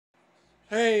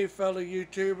Hey fellow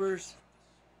YouTubers,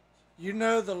 you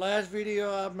know the last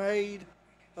video I made,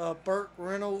 Burt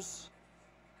Reynolds,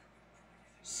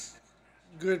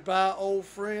 Goodbye Old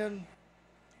Friend?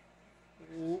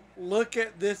 Look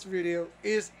at this video.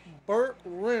 It's Burt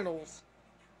Reynolds,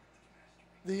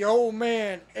 the old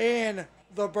man, and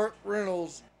the Burt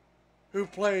Reynolds who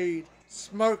played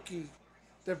Smokey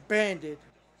the Bandit.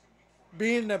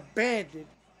 Being the bandit,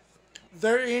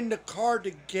 they're in the car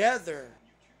together.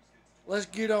 Let's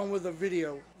get on with the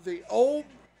video. The old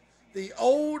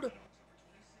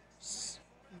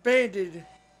bandit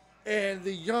and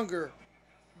the younger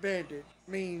bandit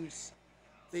means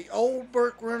the old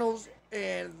Burt Reynolds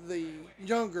and the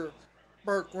younger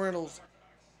Burt Reynolds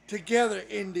together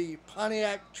in the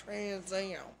Pontiac Trans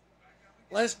Am.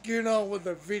 Let's get on with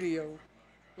the video.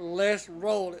 Let's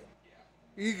roll it.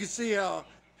 You can see how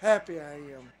happy I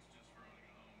am.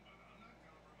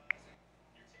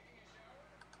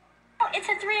 Oh, it's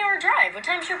a 3-hour drive. What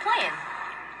time's your plane?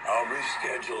 I'll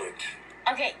reschedule it.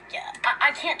 Okay, yeah,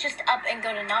 I can't just up and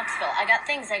go to Knoxville. I got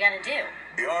things I gotta do.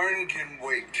 Bjorn can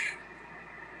wait.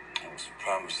 I was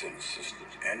promised an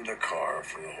assistant and a car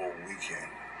for the whole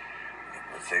weekend.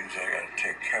 There are things I gotta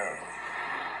take care of.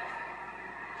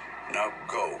 Now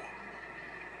go.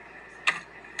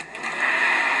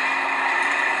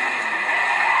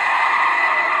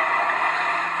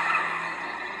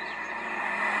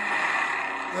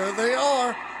 There they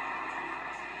are. You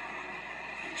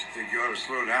think you ought to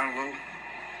slow down a little?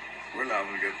 We're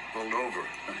liable to get pulled over.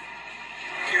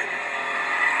 Kid.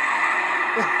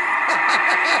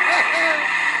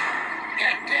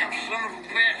 Goddamn son of a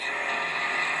bitch.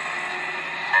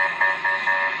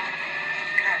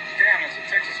 God damn, it's a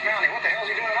Texas Mountie. What the hell is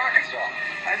he doing in Arkansas?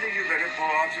 I think you better pull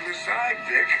off to the side,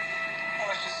 Vic. Well,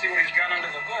 let's just see what he's got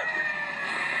under the hood.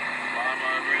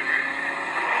 Mama, baby.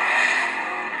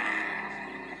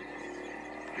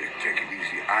 Vic, take it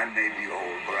easy. I may be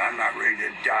old, but I'm not ready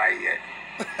to die yet.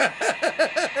 What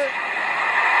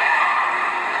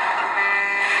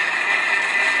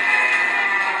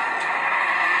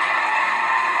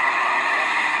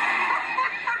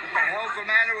the hell's the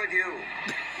matter with you?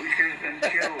 We could have been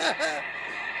killed.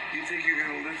 You think you're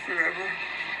gonna live forever?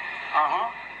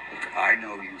 Uh-huh. Look, I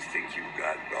know you think you've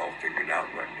got it all figured out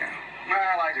right now.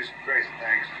 Well, I just crazy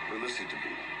things. But listen to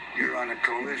me. You're on a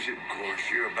collision course.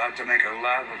 You're about to make a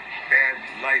lot of bad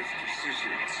life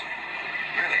decisions.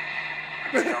 Really? I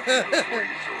can help you before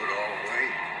you throw it all away.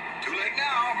 Too late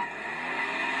now.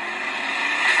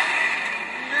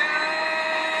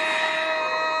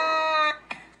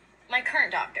 My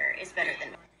current doctor is better than...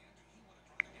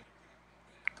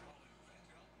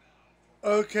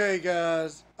 Okay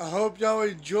guys, I hope y'all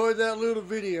enjoyed that little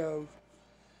video,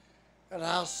 and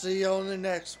I'll see you on the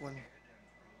next one.